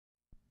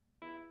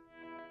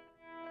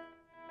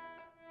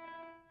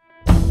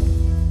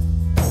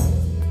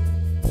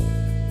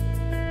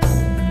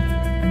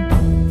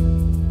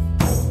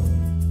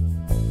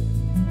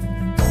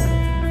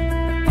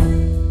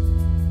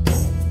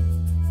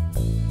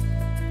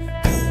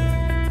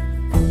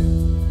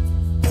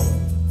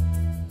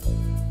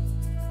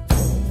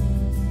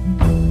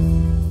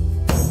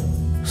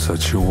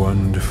such a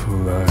wonderful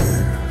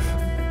life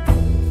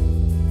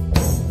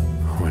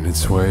when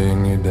it's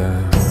weighing you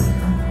down.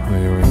 Are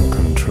you in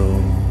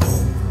control?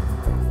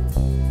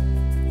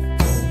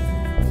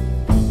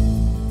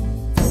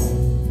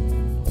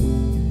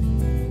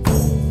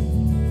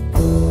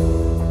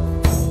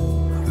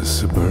 The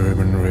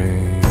suburban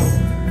rain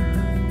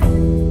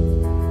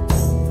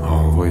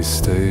always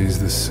stays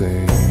the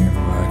same,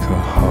 like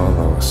a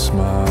hollow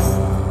smile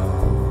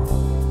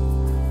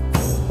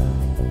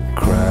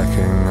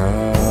cracking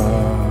up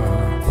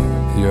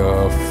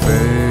your face.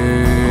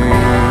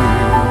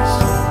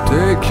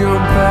 Take your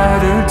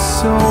battered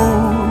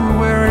soul,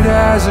 wear it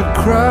as a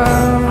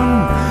crown,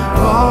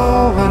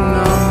 all that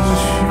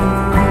numbs you.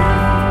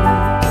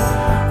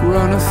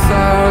 Run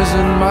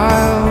 1,000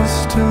 miles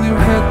till you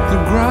hit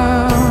the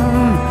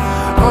ground,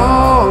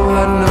 all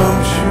that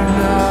numbs you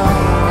now.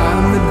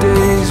 And the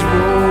days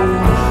roll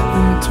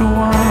into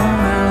one,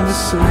 and the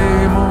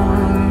same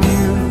on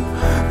you.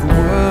 The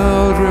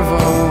world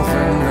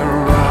revolving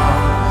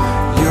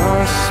around your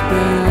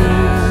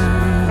spinning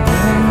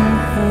head.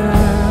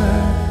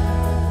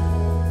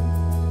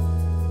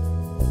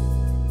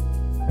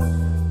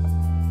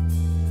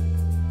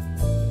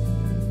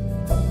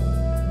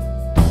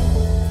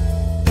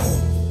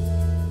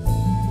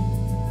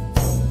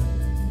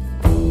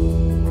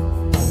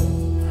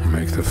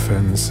 Make the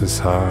fences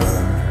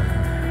high,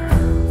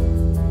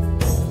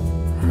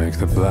 make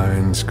the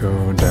blinds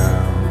go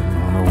down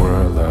on the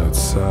world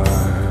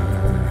outside.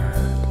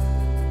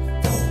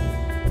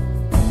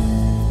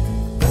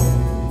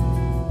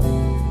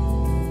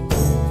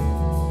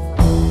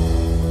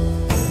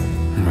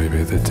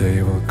 Maybe the day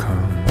will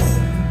come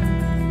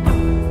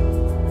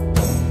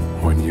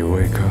when you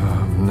wake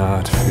up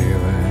not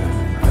feeling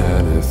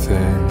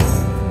anything.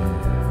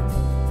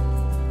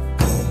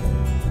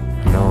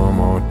 No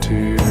more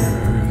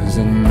tears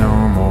and no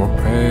more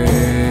pain.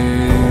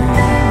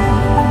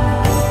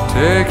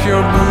 Take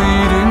your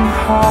bleeding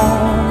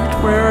heart,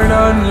 wear it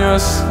on your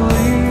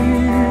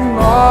sleeve,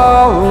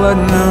 all that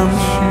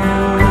numbs you.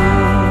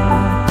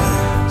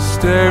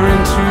 Stare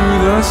into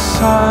the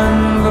sun,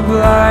 the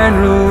blind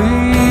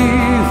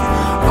relief,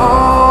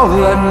 all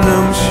that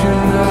numbs you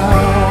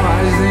now.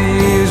 As the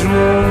years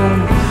roll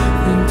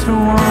into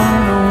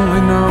one,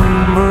 only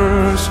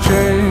numbers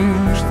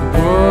change. The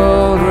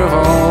world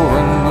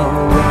revolving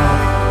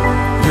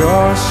around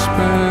your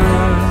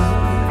spinning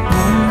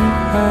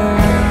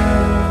head.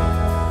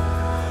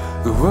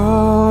 The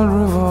world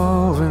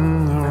revolving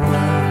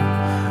around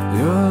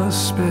your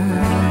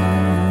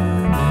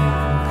spinning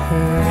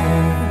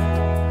head.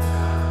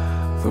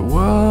 The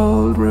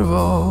world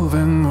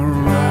revolving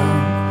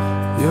around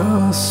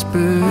your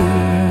spinning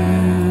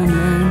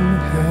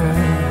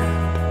head.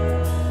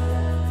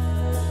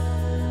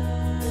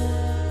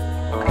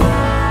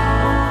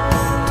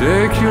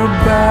 Take your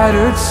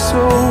battered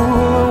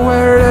soul,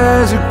 wear it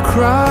as a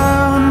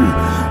crown,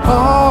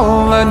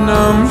 all that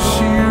numbs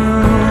you.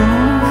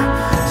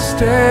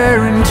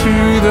 Stare into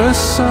the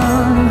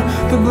sun,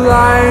 the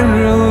blind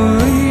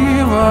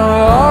reliever,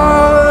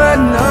 all that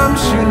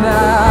numbs you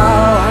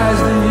now. As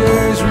the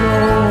years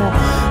roll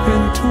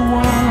into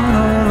one,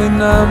 only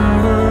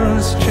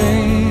numbers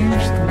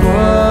change. The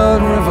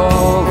world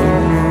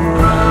revolving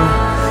around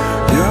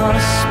your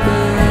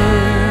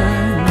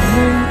spinning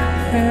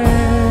head.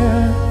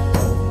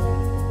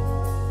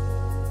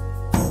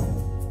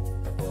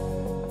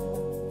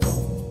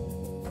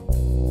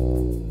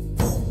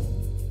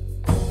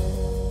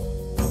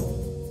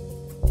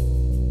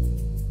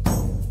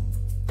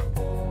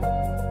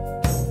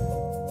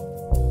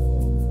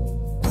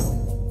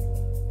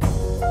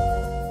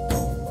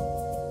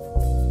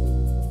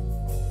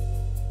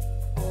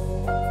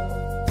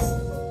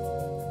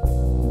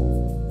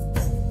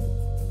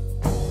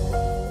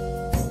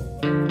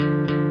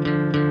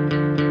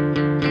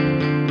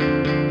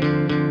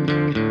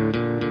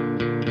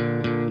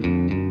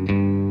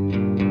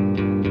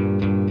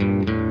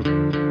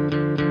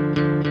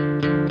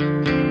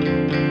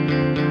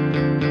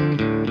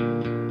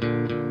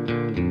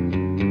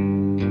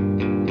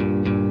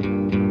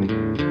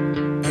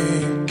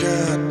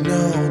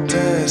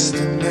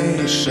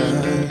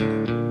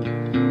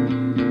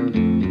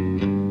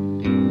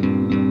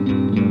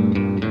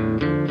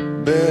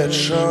 Bit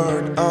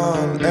short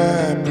on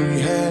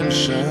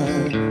apprehension.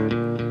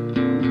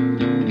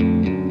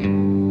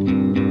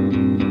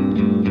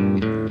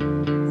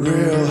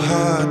 Real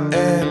hot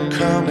and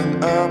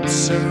coming up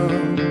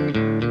soon.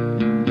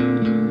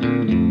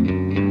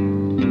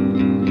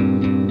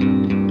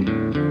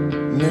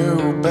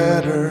 New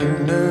better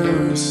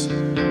news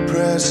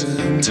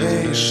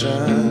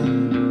presentation.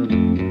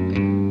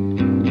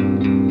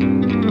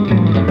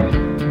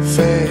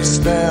 Face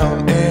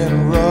down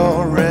in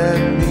raw red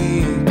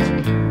meat.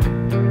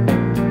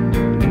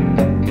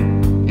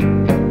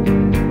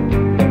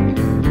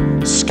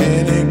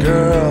 Skinny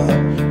girl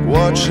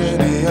watching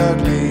the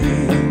ugly.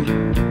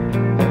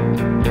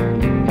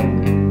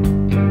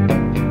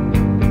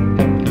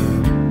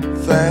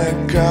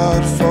 Thank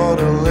God for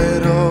the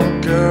little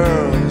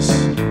girls.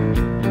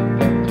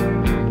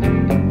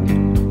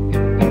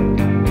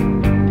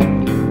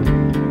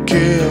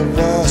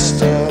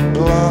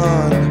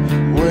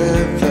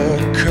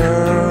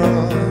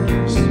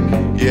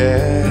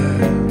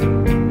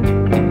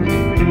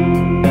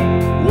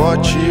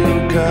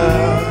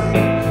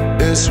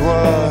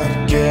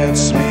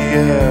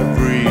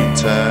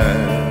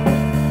 time.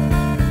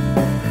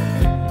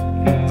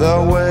 The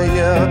way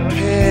you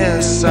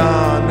piss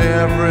on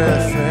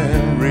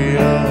everything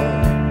real.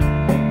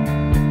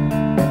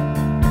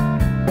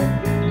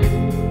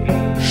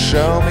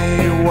 Show me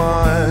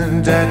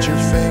one that you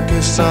think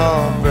is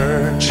all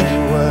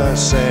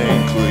virtuous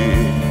and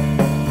clean,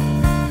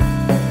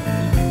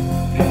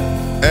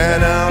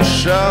 and I'll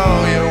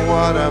show you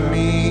what I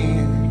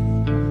mean.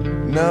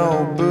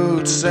 No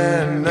boots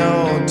and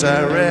no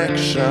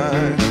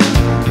direction.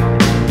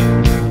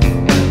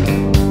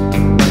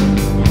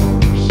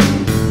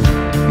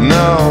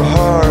 No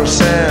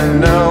horse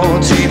and no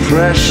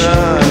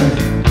depression.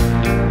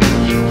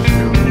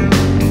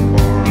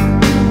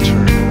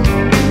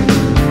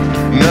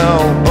 No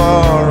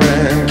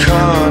boring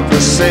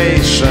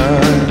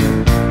conversation.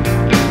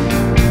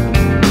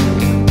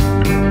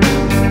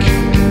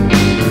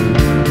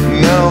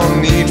 No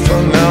need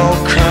for no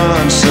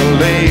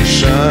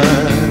consolation.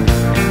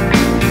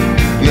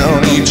 No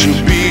need to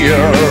be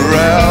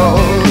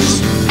aroused.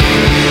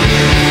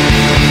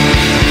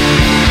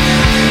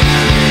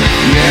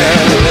 Yeah,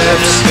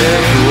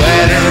 lipstick,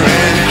 letter,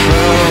 and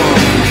chrome.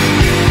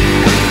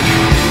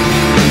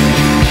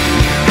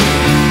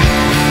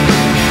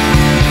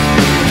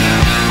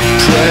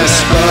 Press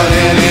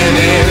button and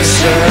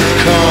insert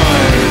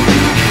coin.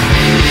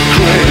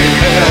 Quick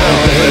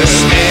Elvis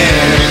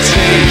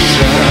imitation.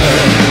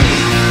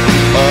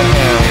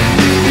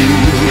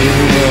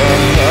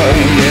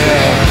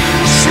 Yeah.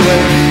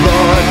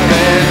 Slipboard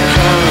and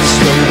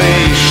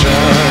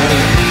constellation.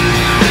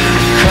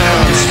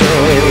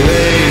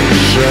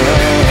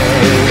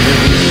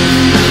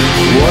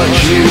 What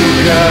you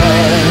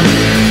got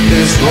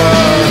is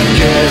what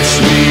gets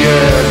me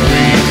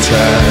every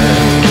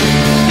time.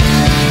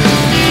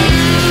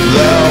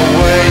 The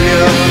way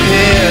you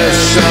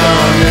piss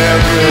on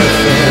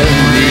everything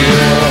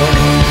real.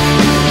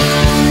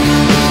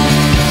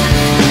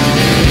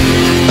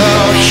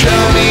 Oh,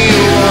 show me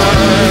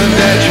one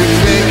that you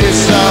think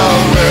is all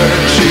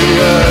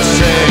virtuous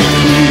and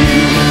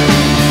clean,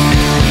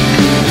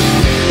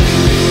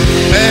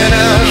 and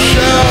I'll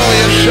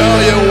show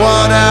you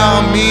what I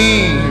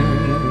mean.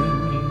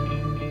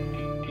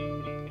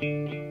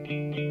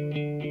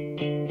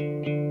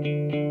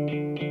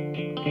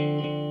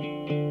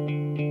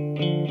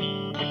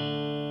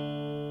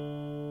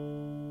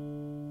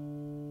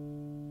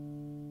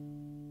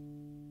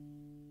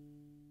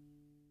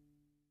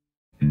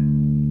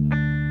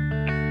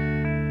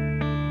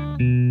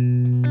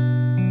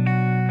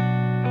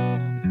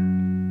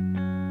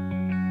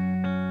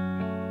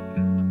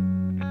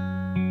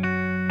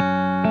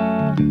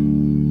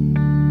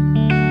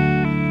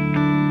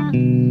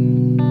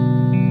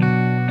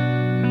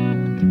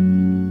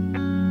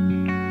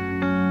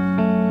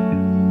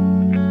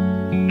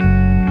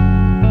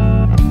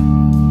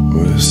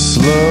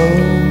 Slow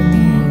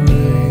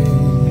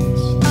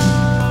rains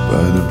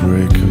by the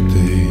break of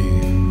day.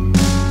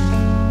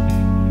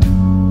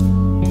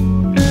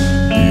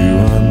 You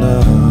are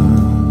not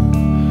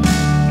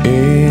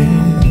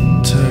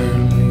entirely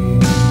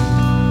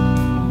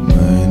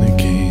mine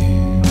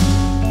again.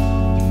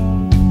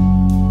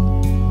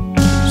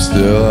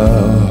 Still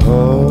I'll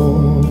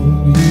hold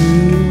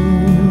you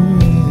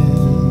in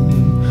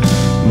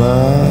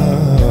my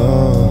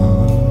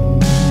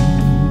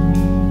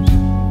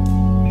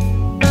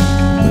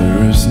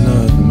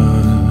not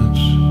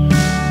much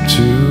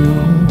to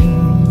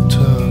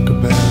talk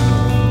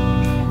about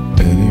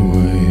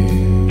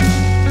anyway.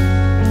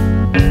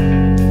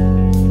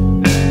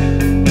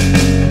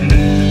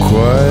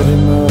 Quite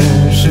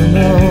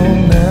emotional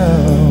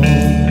now,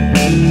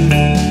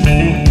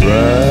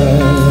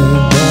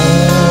 right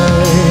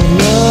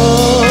by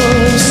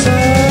your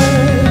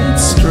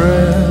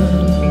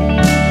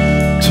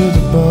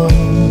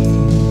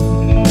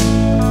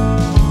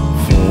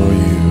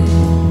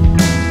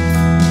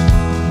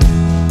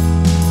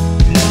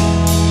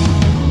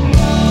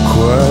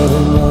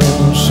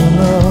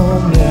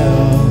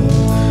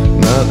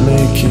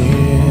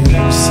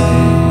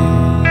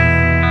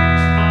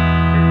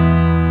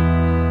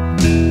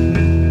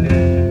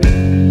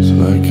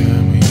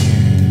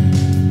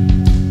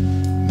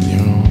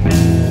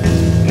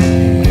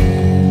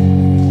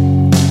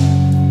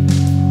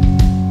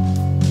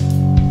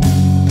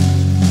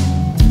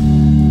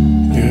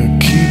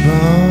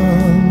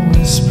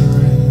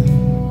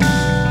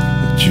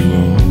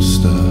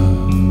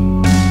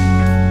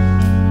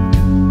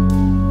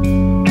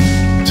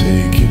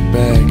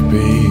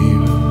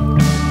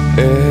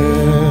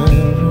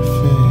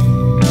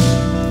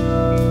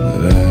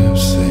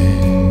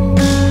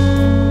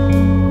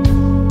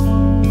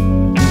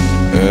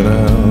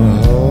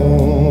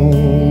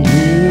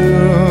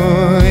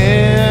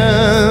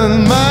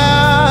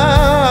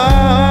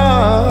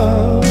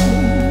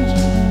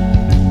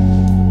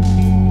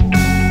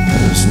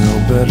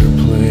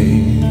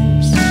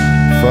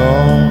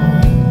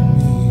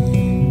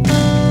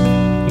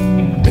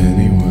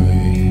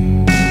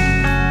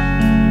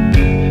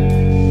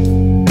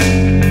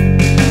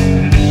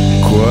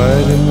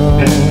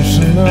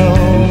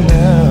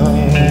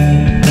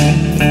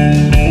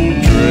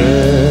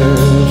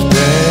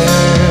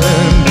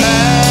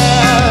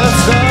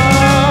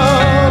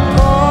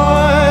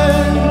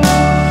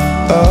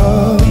Oh.